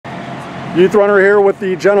Youth runner here with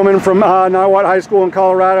the gentleman from Niwot High School in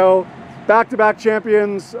Colorado. Back-to-back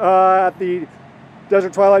champions at the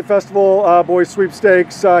Desert Twilight Festival boys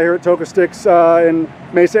sweepstakes here at Toka Sticks in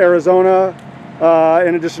Mesa, Arizona.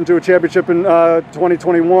 In addition to a championship in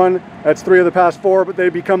 2021. That's 3 of the past 4, but they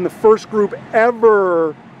become the first group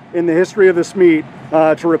ever in the history of this meet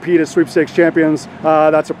to repeat as sweepstakes champions.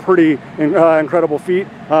 That's a pretty incredible feat.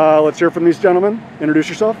 Let's hear from these gentlemen. Introduce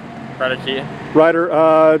yourself. Ryder Keeton.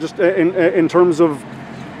 Ryder, just in terms of,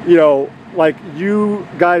 you know, like you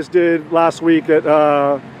guys did last week at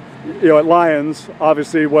at Lions,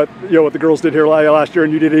 obviously what the girls did here last year,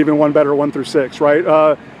 and you did even one better, 1 through 6, right?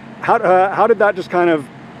 How did that just kind of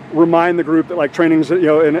remind the group that like training's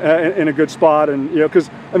in a good spot, and because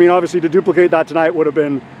I mean obviously to duplicate that tonight would have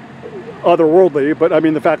been otherworldly, but I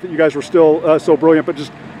mean the fact that you guys were still so brilliant, but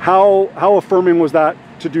just how affirming was that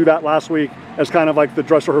to do that last week as kind of like the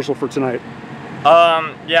dress rehearsal for tonight?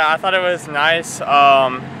 Yeah, I thought it was nice.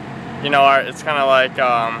 It's kind of like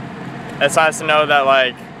it's nice to know that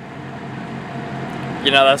like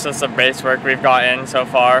that's just the base work we've got in so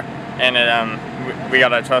far, and we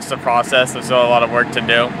gotta trust the process. There's still a lot of work to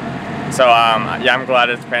do, so yeah, I'm glad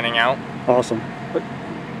it's panning out. Awesome.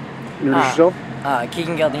 Introduce yourself.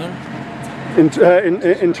 Keegan Geldean.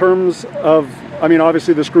 In terms of, I mean,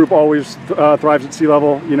 obviously this group always thrives at sea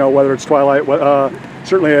level, whether it's Twilight,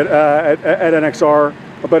 certainly at NXR,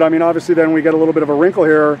 but I mean, obviously then we get a little bit of a wrinkle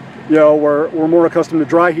here, we're more accustomed to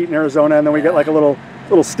dry heat in Arizona, and then we get like a little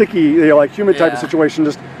sticky, like humid type of situation.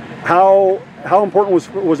 Just how important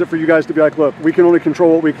was it for you guys to be like, look, we can only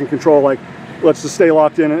control what we can control, like let's just stay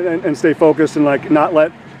locked in and stay focused, and like not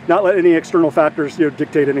let any external factors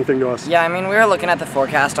dictate anything to us? Yeah, I mean, we were looking at the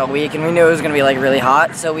forecast all week, and we knew it was going to be like really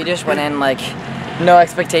hot, so we just went in like no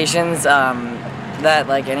expectations that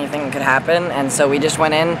like anything could happen, and so we just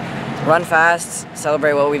went in, run fast,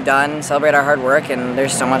 celebrate what we've done, celebrate our hard work, and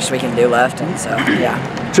there's so much we can do left, and so yeah.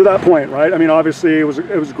 To that point, right? I mean, obviously it was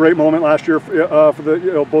a great moment last year for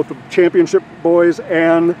the both the championship boys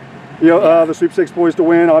and the sweepstakes boys to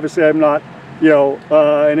win. Obviously, I'm not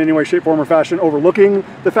in any way, shape, form, or fashion overlooking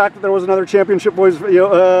the fact that there was another championship boys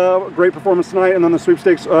great performance tonight, and then the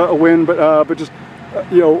sweepstakes a win. But just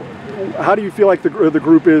how do you feel like the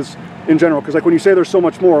group is in general? Because like when you say there's so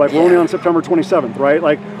much more, like we're only on September 27th, right?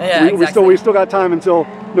 Like we still got time until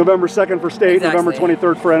November 2nd for state, November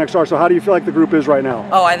 23rd for NXR. So how do you feel like the group is right now?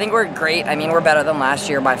 Oh, I think we're great. I mean, we're better than last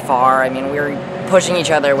year by far. I mean, we're pushing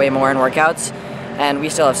each other way more in workouts, and we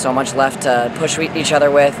still have so much left to push each other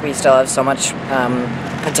with. We still have so much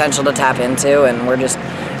potential to tap into, and we're just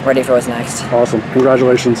ready for what's next. Awesome.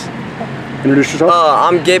 Congratulations. Introduce yourself.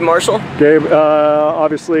 I'm Gabe Marshall. Gabe,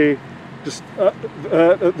 obviously, just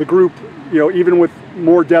the group, even with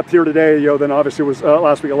more depth here today, than obviously was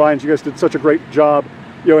last week at Lions. You guys did such a great job,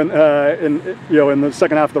 in the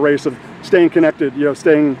second half of the race of staying connected,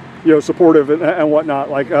 staying, supportive and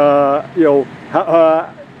whatnot. Like,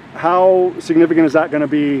 how significant is that going to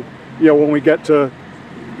be, when we get to,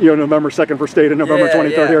 November 2nd for state and November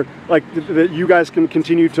 23rd here? Like that you guys can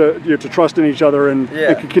continue to trust in each other and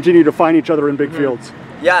can continue to find each other in big fields.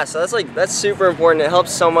 Yeah, so that's super important. It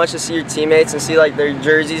helps so much to see your teammates and see like their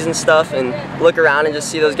jerseys and stuff, and look around and just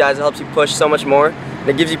see those guys. It helps you push so much more. And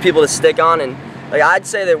it gives you people to stick on, and like I'd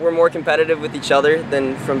say that we're more competitive with each other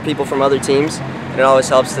than from people from other teams. And it always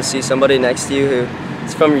helps to see somebody next to you who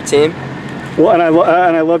is from your team. Well, and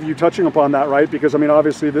I love you touching upon that, right? Because I mean,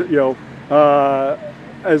 obviously,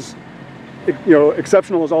 as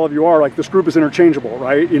exceptional as all of you are, like this group is interchangeable,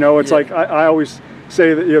 right? It's like I always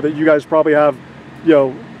say that that you guys probably have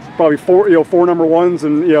probably four number ones,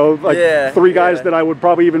 and 3 guys that I would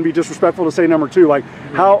probably even be disrespectful to say number 2. Like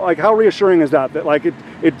how reassuring is that like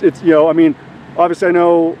it's I mean, obviously I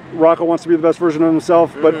know Rocco wants to be the best version of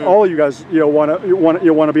himself, but all of you guys want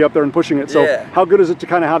to be up there and pushing it. So how good is it to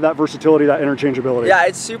kind of have that versatility, that interchangeability? Yeah,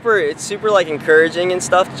 it's super like encouraging and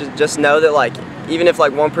stuff. Just know that like even if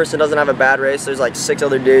like one person doesn't have a bad race, there's like 6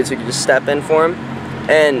 other dudes who can just step in for him,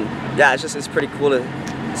 and yeah, it's pretty cool to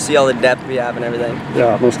see all the depth we have and everything.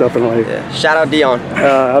 Yeah, most definitely. Yeah. Shout out Dion.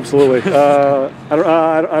 Absolutely. I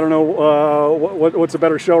don't know what's a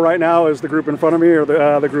better show right now, is the group in front of me or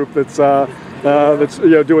the group that's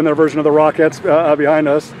doing their version of the Rockettes behind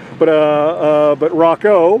us. But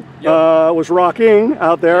Rocco was rocking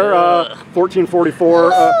out there.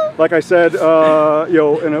 14:44. Like I said, in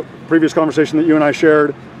a previous conversation that you and I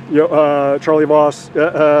shared, Charlie Voss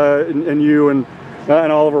and you and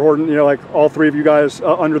Oliver Horton, like all 3 of you guys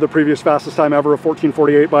under the previous fastest time ever of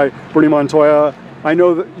 14:48 by Bernie Montoya. I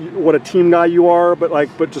know that what a team guy you are, but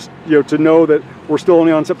just to know that we're still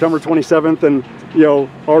only on September 27th, and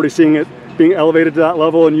already seeing it being elevated to that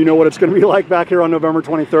level, and you know what it's going to be like back here on November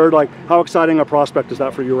 23rd. Like, how exciting a prospect is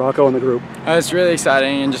that for you, Rocco, and the group? It's really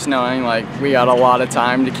exciting, and just knowing like we got a lot of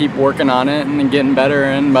time to keep working on it and getting better,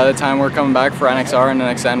 and by the time we're coming back for NXR and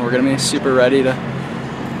NXN, we're going to be super ready to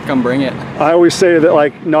come bring it. I always say that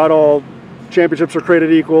like not all championships are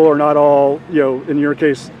created equal, or not all, in your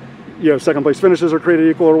case, second place finishes are created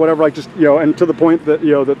equal or whatever. Like, just, and to the point that,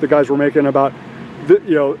 that the guys were making about,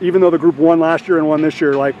 even though the group won last year and won this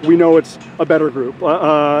year, like, we know it's a better group.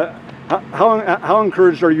 How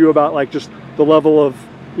encouraged are you about like just the level of,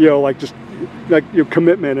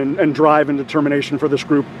 commitment and drive and determination for this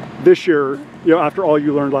group this year, after all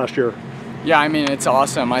you learned last year? Yeah, I mean, it's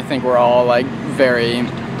awesome. I think we're all like very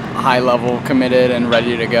high level committed and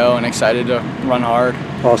ready to go and excited to run hard.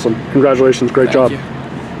 Awesome. Congratulations. Great job.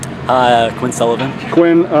 Thank you. Quinn Sullivan.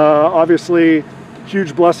 Quinn, obviously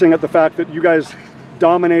huge blessing at the fact that you guys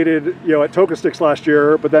dominated, at Toka Sticks last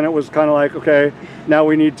year, but then it was kind of like, okay, now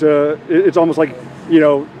we need to, it's almost like,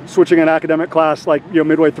 switching an academic class like,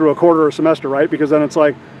 midway through a quarter or semester, right? Because then it's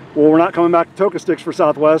like, well, we're not coming back to Toka Sticks for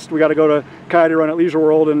Southwest. We got to go to Coyote Run at Leisure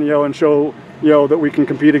World and, and show, that we can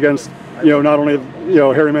compete against, not only,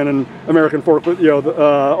 Harryman and American Fork, but,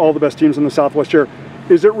 all the best teams in the Southwest here.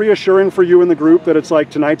 Is it reassuring for you and the group that it's like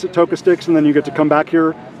tonight's at Toka Sticks and then you get to come back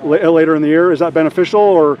here later in the year? Is that beneficial,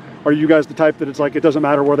 or are you guys the type that it's like, it doesn't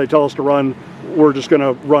matter where they tell us to run, we're just going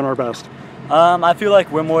to run our best? I feel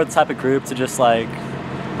like we're more the type of group to just like,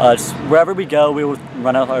 just wherever we go, we will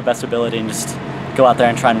run out our best ability and just go out there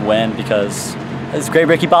and try and win, because as great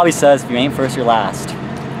Ricky Bobby says, if you ain't first, you're last.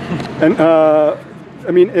 And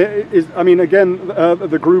again,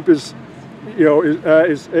 the group is,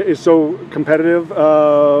 is so competitive,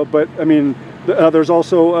 but I mean, there's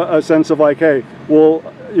also a sense of like, hey, we'll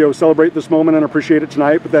celebrate this moment and appreciate it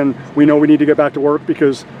tonight, but then we know we need to get back to work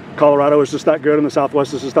because Colorado is just that good and the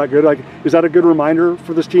Southwest is just that good. Like, is that a good reminder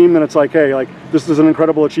for this team that it's like, hey, like, this is an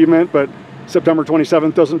incredible achievement, but September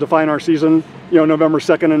 27th doesn't define our season. November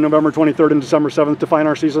 2nd and November 23rd and December 7th define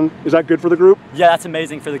our season. Is that good for the group? Yeah, that's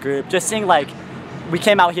amazing for the group. Just seeing like, we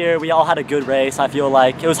came out here, we all had a good race. I feel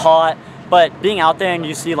like it was hot, but being out there and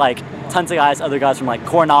you see like tons of guys, other guys from like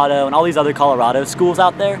Coronado and all these other Colorado schools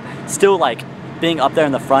out there, still like being up there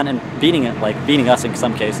in the front and beating us in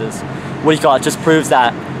some cases. What do you call it? Just proves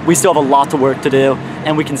that we still have a lot to work to do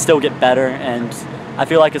and we can still get better. And I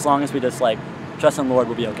feel like as long as we just like trust in the Lord,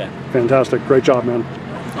 we'll be okay. Fantastic. Great job, man.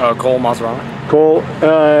 Cole Mazurana. Cole,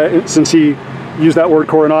 since he used that word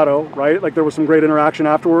Coronado, right? Like, there was some great interaction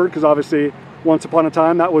afterward, because obviously once upon a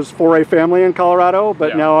time that was 4A family in Colorado,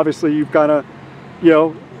 but now obviously you've kind of,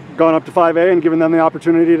 gone up to 5A and given them the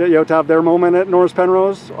opportunity to, to have their moment at Norris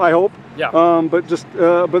Penrose, I hope. Yeah. But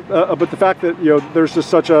the fact that, there's just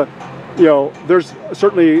such a, there's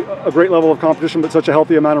certainly a great level of competition, but such a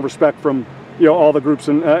healthy amount of respect from, all the groups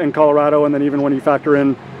in Colorado, and then even when you factor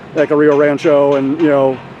in like a Rio Rancho and,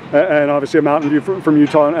 and obviously a Mountain View from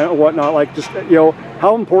Utah and whatnot, like, just,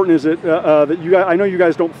 how important is it that you guys, I know you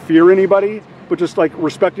guys don't fear anybody, but just like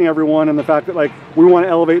respecting everyone and the fact that like we want to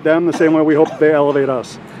elevate them the same way we hope that they elevate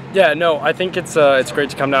us. Yeah, no, I think it's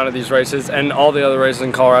great to come down to these races and all the other races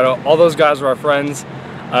in Colorado. All those guys are our friends.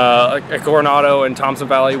 At Coronado and Thompson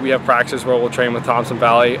Valley, we have practice where we'll train with Thompson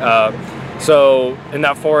Valley. So in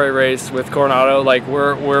that 4A race with Coronado, like,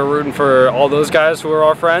 we're rooting for all those guys who are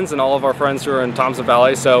our friends and all of our friends who are in Thompson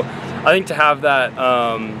Valley. So I think to have that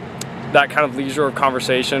that kind of leisure of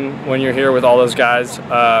conversation when you're here with all those guys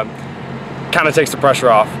kind of takes the pressure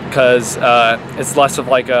off, because it's less of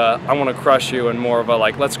like a I want to crush you and more of a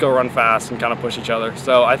like let's go run fast and kind of push each other.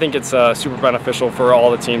 So I think it's super beneficial for all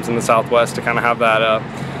the teams in the Southwest to kind of have that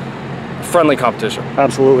friendly competition.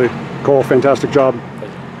 Absolutely. Cole, fantastic job.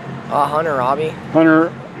 Hunter, Robbie. Hunter,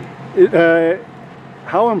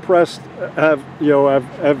 how impressed have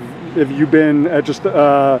you been at just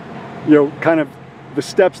kind of the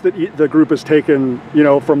steps that the group has taken,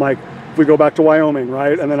 from like, if we go back to Wyoming,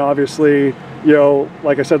 right, and then obviously,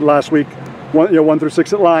 like I said last week, 1 through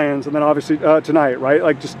 6 at Lions, and then obviously tonight, right,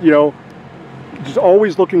 like just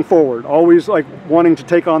always looking forward, always like wanting to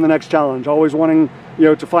take on the next challenge, always wanting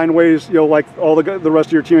to find ways, like all the rest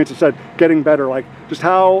of your teammates have said, getting better. Like, just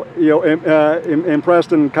how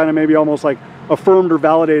impressed and kind of maybe almost like affirmed or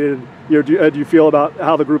validated do you feel about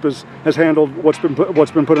how the group has handled what's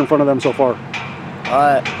been put in front of them so far?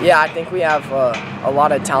 Yeah, I think we have a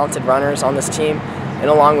lot of talented runners on this team, and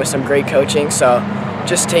along with some great coaching. So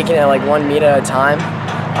just taking it like one meet at a time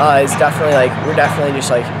is definitely like we're definitely just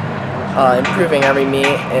like improving every meet.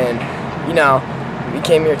 And we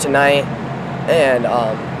came here tonight and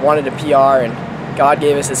wanted a PR, and God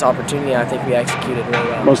gave us this opportunity. I think we executed really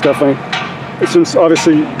well. Most definitely. since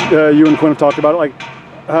obviously you and Quinn have talked about it, like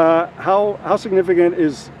how significant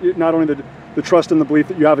is not only the trust and the belief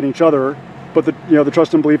that you have in each other, but the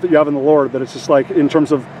trust and belief that you have in the Lord, that it's just like in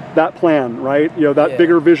terms of that plan, right? That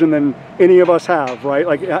bigger vision than any of us have, right?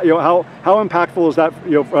 Like how impactful is that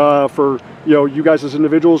for you guys as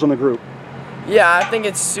individuals and the group? Yeah, I think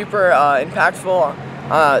it's super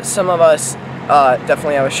impactful. Some of us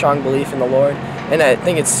definitely have a strong belief in the Lord, and I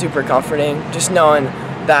think it's super comforting just knowing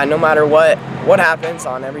that no matter what happens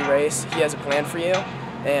on every race, He has a plan for you,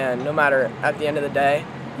 and no matter at the end of the day,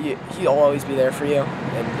 He'll always be there for you.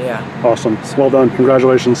 And yeah. Awesome. Well done.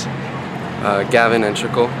 Congratulations. Gavin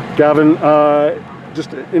Engtrakul. Gavin,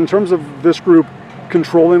 just in terms of this group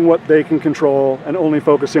controlling what they can control and only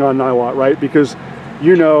focusing on Niwot, right? Because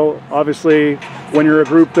obviously, when you're a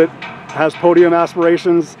group that has podium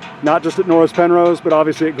aspirations, not just at Norris Penrose, but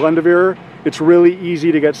obviously at Glendoveer, it's really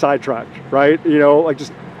easy to get sidetracked, right? Like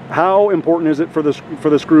just how important is it for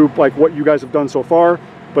this group, like what you guys have done so far,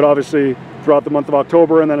 but obviously throughout the month of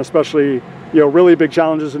October, and then especially, really big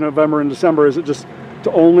challenges in November and December, is it just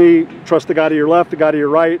to only trust the guy to your left, the guy to your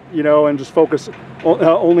right, and just focus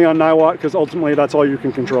only on Niwot, because ultimately that's all you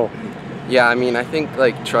can control? Yeah, I mean, I think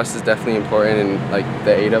like trust is definitely important in like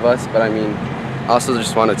the 8 of us, but I mean, I also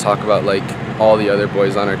just want to talk about like all the other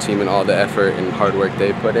boys on our team and all the effort and hard work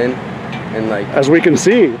they put in. And like, as we can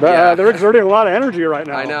see, they're exerting a lot of energy right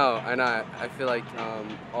now. I know. I feel like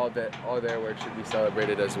all their work should be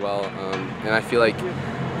celebrated as well. And I feel like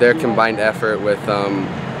their combined effort with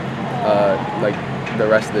like the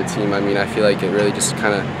rest of the team, I mean, I feel like it really just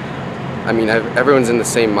kind of, I mean, everyone's in the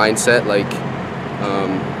same mindset, like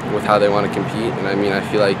with how they want to compete. And I mean, I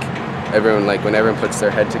feel like everyone, like when everyone puts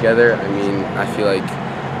their head together, I mean, I feel like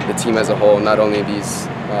the team as a whole, not only these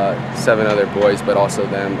 7 other boys, but also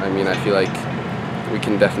them, I mean, I feel like we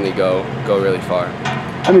can definitely go really far.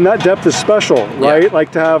 I mean, that depth is special, right? Yeah.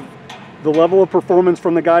 Like to have the level of performance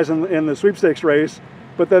from the guys in the sweepstakes race,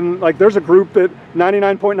 but then like there's a group that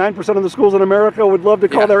 99.9% of the schools in America would love to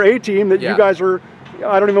call their A team, that you guys are,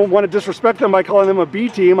 I don't even want to disrespect them by calling them a B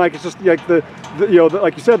team. Like it's just like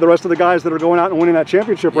like you said, the rest of the guys that are going out and winning that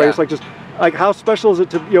championship race, like just like how special is it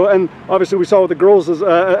to, and obviously we saw with the girls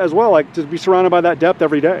as well, like to be surrounded by that depth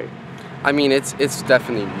every day. I mean, it's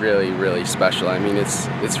definitely really special. I mean,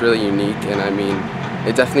 it's really unique, and I mean,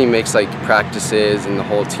 it definitely makes like practices and the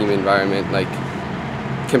whole team environment like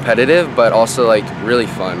competitive, but also like really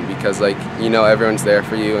fun, because like everyone's there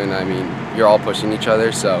for you, and I mean, you're all pushing each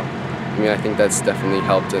other. So I mean, I think that's definitely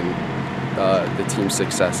helped in the team's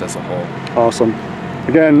success as a whole. Awesome.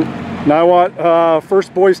 Again, Niwot,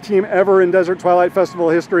 first boys team ever in Desert Twilight Festival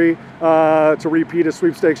history to repeat as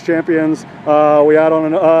sweepstakes champions. We add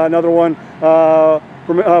on another one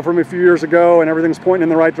from a few years ago, and everything's pointing in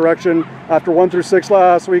the right direction. After 1 through 6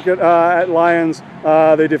 last week at Lions,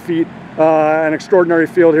 they defeat an extraordinary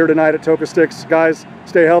field here tonight at Toka Sticks. Guys,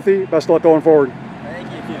 stay healthy. Best of luck going forward.